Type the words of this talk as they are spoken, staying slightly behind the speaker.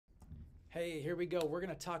Hey, here we go. We're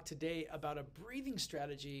going to talk today about a breathing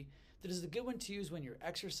strategy that is a good one to use when you're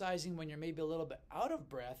exercising, when you're maybe a little bit out of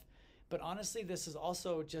breath. But honestly, this is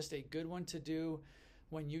also just a good one to do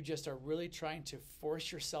when you just are really trying to force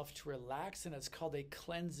yourself to relax, and it's called a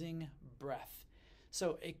cleansing breath.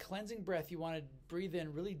 So a cleansing breath, you want to breathe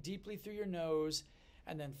in really deeply through your nose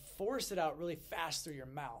and then force it out really fast through your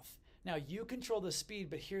mouth. Now, you control the speed,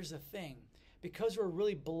 but here's the thing. Because we're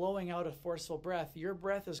really blowing out a forceful breath, your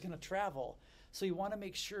breath is going to travel. So you want to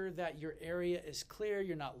make sure that your area is clear.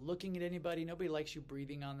 You're not looking at anybody. Nobody likes you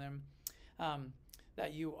breathing on them.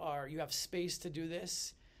 That you have space to do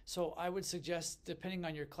this. So I would suggest, depending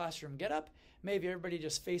on your classroom getup, maybe everybody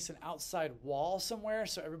just face an outside wall somewhere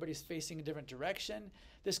so everybody's facing a different direction.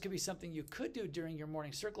 This could be something you could do during your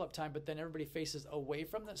morning circle up time, but then everybody faces away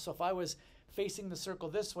from this. So if I was facing the circle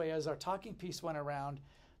this way as our talking piece went around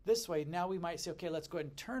this way, now we might say, okay, let's go ahead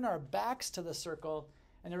and turn our backs to the circle,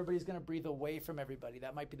 and everybody's going to breathe away from everybody.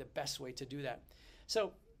 That might be the best way to do that.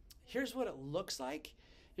 So here's what it looks like.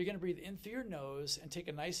 You're going to breathe in through your nose and take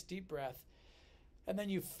a nice deep breath, and then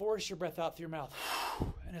you force your breath out through your mouth.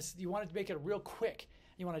 And you want to make it real quick.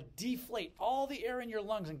 You want to deflate all the air in your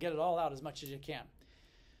lungs and get it all out as much as you can.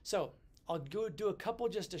 So I'll go do a couple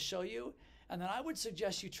just to show you, and then I would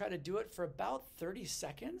suggest you try to do it for about 30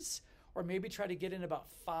 seconds, or maybe try to get in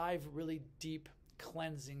about 5 really deep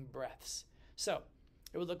cleansing breaths. So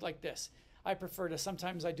it would look like this. I prefer to,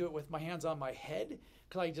 sometimes I do it with my hands on my head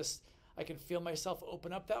because I can feel myself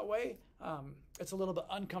open up that way. It's a little bit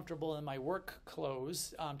uncomfortable in my work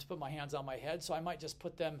clothes to put my hands on my head. So I might just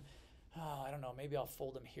put them, I don't know, maybe I'll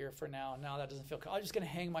fold them here for now. No, that doesn't feel good. I'm just going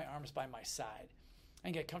to hang my arms by my side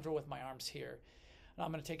and get comfortable with my arms here. And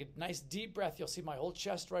I'm going to take a nice deep breath. You'll see my whole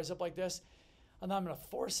chest rise up like this. And then I'm going to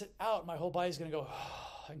force it out. My whole body's going to go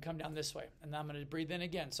and come down this way. And then I'm going to breathe in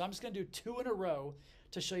again. So I'm just going to do 2 in a row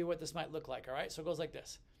to show you what this might look like. All right. So it goes like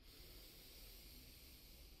this.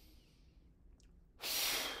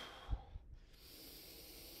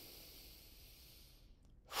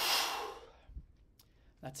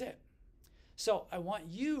 That's it. So I want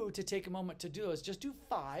you to take a moment to do those. Just do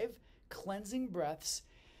 5 cleansing breaths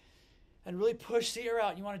and really push the air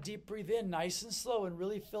out. You want to deep breathe in nice and slow and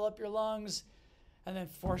really fill up your lungs. And then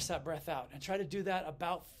force that breath out and try to do that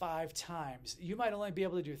about 5 times. You might only be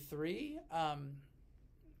able to do 3,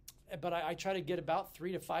 but I try to get about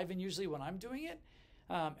 3 to 5 in usually when I'm doing it.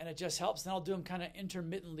 And it just helps. And I'll do them kind of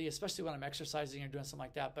intermittently, especially when I'm exercising or doing something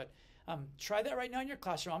like that. But try that right now in your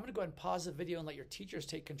classroom. I'm going to go ahead and pause the video and let your teachers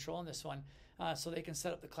take control on this one so they can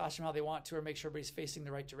set up the classroom how they want to or make sure everybody's facing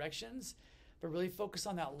the right directions. But really focus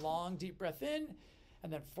on that long, deep breath in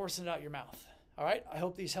and then forcing it out your mouth. All right? I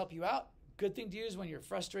hope these help you out. Good thing to use when you're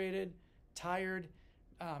frustrated, tired,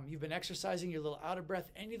 you've been exercising, you're a little out of breath.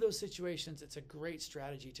 Any of those situations, it's a great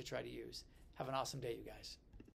strategy to try to use. Have an awesome day, you guys.